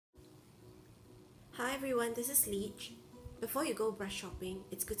Hi everyone, this is Leach. Before you go brush shopping,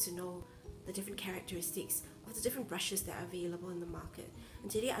 it's good to know the different characteristics of the different brushes that are available in the market. And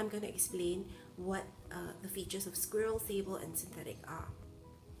today I'm going to explain what the features of Squirrel, Sable and Synthetic are.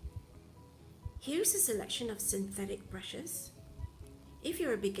 Here's a selection of synthetic brushes. If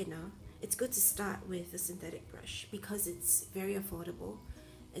you're a beginner, it's good to start with a synthetic brush because it's very affordable,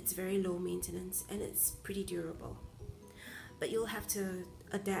 it's very low maintenance and it's pretty durable. But you'll have to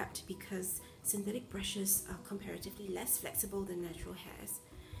adapt because synthetic brushes are comparatively less flexible than natural hairs,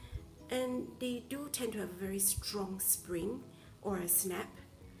 and they do tend to have a very strong spring or a snap.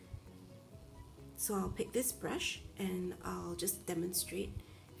 So I'll pick this brush and I'll just demonstrate.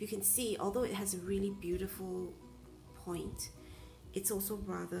 You can see, although it has a really beautiful point, it's also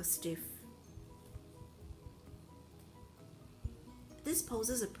rather stiff. This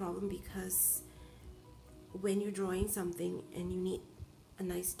poses a problem because when you're drawing something and you need a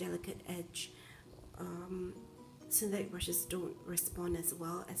nice delicate edge, synthetic brushes don't respond as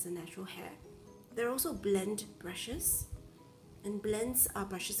well as the natural hair. There are also blend brushes, and blends are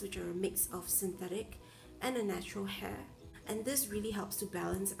brushes which are a mix of synthetic and a natural hair, and this really helps to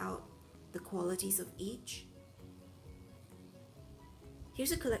balance out the qualities of each.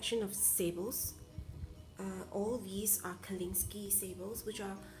 Here's a collection of sables. All these are Kolinsky sables, which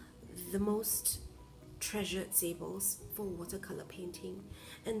are the most treasured sables for watercolor painting,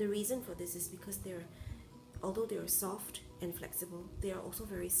 and the reason for this is because although they're soft and flexible, they are also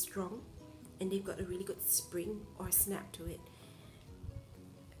very strong and they've got a really good spring or snap to it.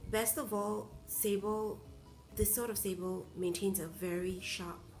 Best of all, this sort of sable maintains a very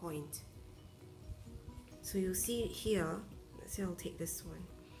sharp point. So you'll see here, let's say I'll take this one,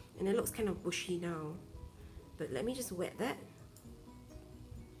 and it looks kind of bushy now, but let me just wet that.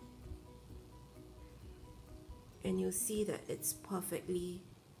 And you'll see that it's perfectly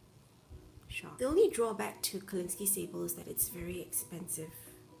sharp. The only drawback to Kolinsky Sable is that it's very expensive,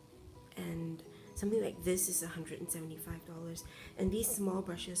 and something like this is $175, and these small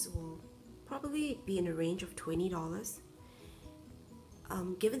brushes will probably be in a range of $20.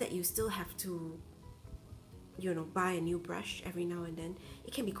 Given that you still have to, buy a new brush every now and then,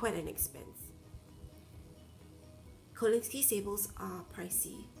 it can be quite an expense. Kolinsky Sables are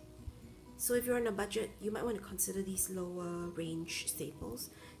pricey. So if you're on a budget, you might want to consider these lower range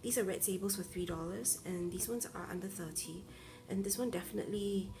sables. These are red sables for $3, and these ones are under $30, and this one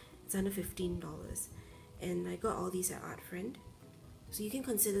definitely is under $15. And I got all these at Art Friend. So you can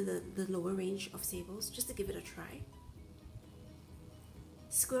consider the lower range of sables just to give it a try.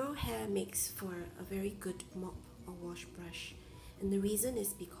 Squirrel hair makes for a very good mop or wash brush, and the reason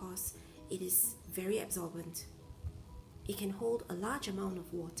is because it is very absorbent. It can hold a large amount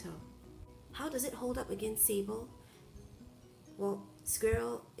of water. How does it hold up against sable? Well,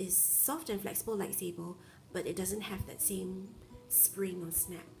 Squirrel is soft and flexible like sable, but it doesn't have that same spring or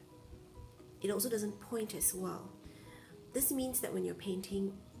snap. It also doesn't point as well. This means that when you're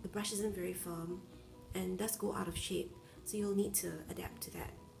painting, the brush isn't very firm and does go out of shape, so you'll need to adapt to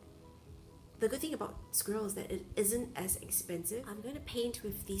that. The good thing about Squirrel is that it isn't as expensive. I'm going to paint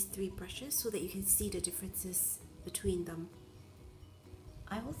with these three brushes so that you can see the differences between them.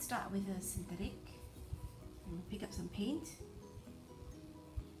 I will start with a synthetic and pick up some paint,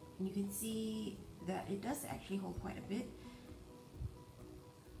 and you can see that it does actually hold quite a bit.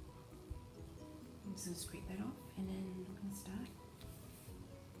 I'm just going to scrape that off, and then we're going to start.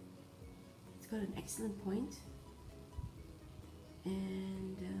 It's got an excellent point,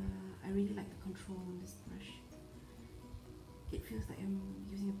 and I really like the control on this brush. It feels like I'm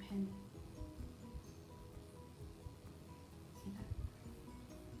using a pen. See that?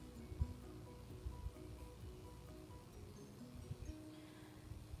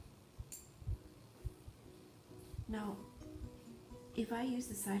 Now, if I use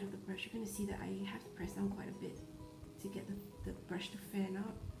the side of the brush, you're going to see that I have to press down quite a bit to get the brush to fan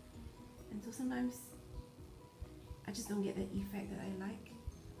out. And so sometimes I just don't get the effect that I like,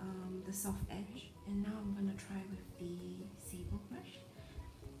 the soft edge. And now I'm going to try with the sable brush.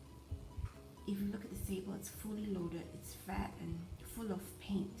 If you look at the sable, it's fully loaded, it's fat and full of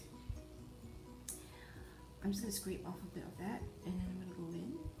paint. I'm just going to scrape off a bit of that, and then I'm going to go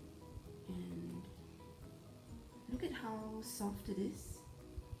in and look at how soft it is,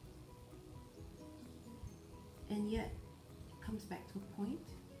 and yet it comes back to a point.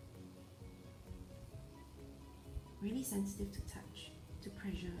 Really sensitive to touch, to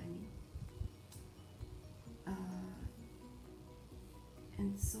pressure, I mean.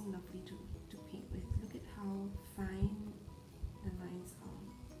 And so lovely to paint with. Look at how fine the lines are.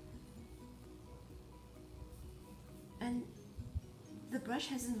 And the brush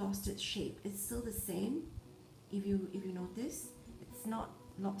hasn't lost its shape. It's still the same. If you notice, it's not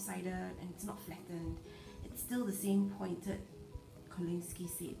lopsided and it's not flattened. It's still the same pointed Kolinsky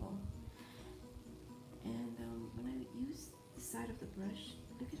sable. And when I use the side of the brush,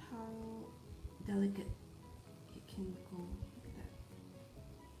 look at how delicate it can go. Look at that.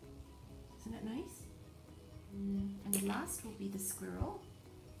 Isn't that nice? And last will be the squirrel.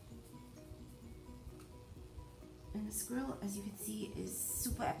 And the squirrel, as you can see, is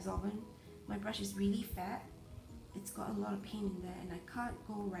super absorbent. My brush is really fat. It's got a lot of paint in there, and I can't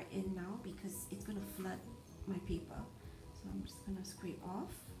go right in now because it's going to flood my paper. So I'm just going to scrape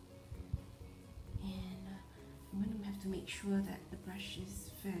off. And I'm going to have to make sure that the brush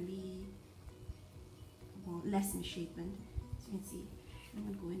is fairly, well, less misshapen. As you can see, I'm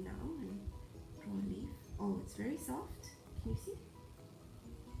going to go in now and draw a leaf. Oh, it's very soft. Can you see?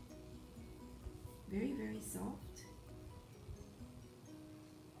 Very, very soft.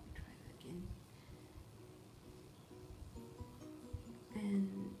 Try that again.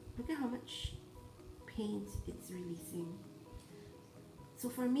 And look at how much paint it's releasing. So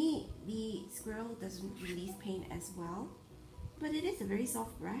for me, the squirrel doesn't release paint as well, but it is a very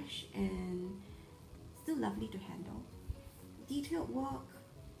soft brush and still lovely to handle. Detailed work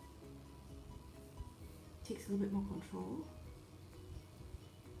takes a little bit more control.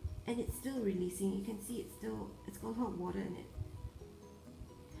 And it's still releasing. You can see it's got a lot of water in it.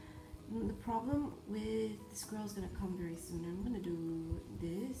 And the problem with the squirrel is going to come very soon. I'm going to do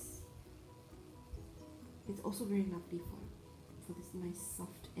this. It's also very lovely for this nice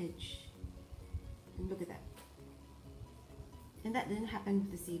soft edge. And look at that. And that didn't happen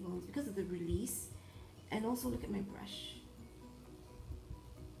with the sable. It's because of the release. And also look at my brush.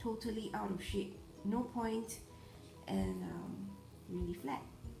 Totally out of shape. No point. And really flat.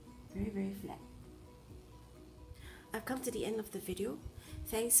 Very, very flat. I've come to the end of the video.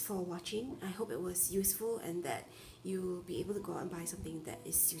 Thanks for watching. I hope it was useful and that you'll be able to go out and buy something that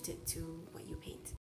is suited to what you paint.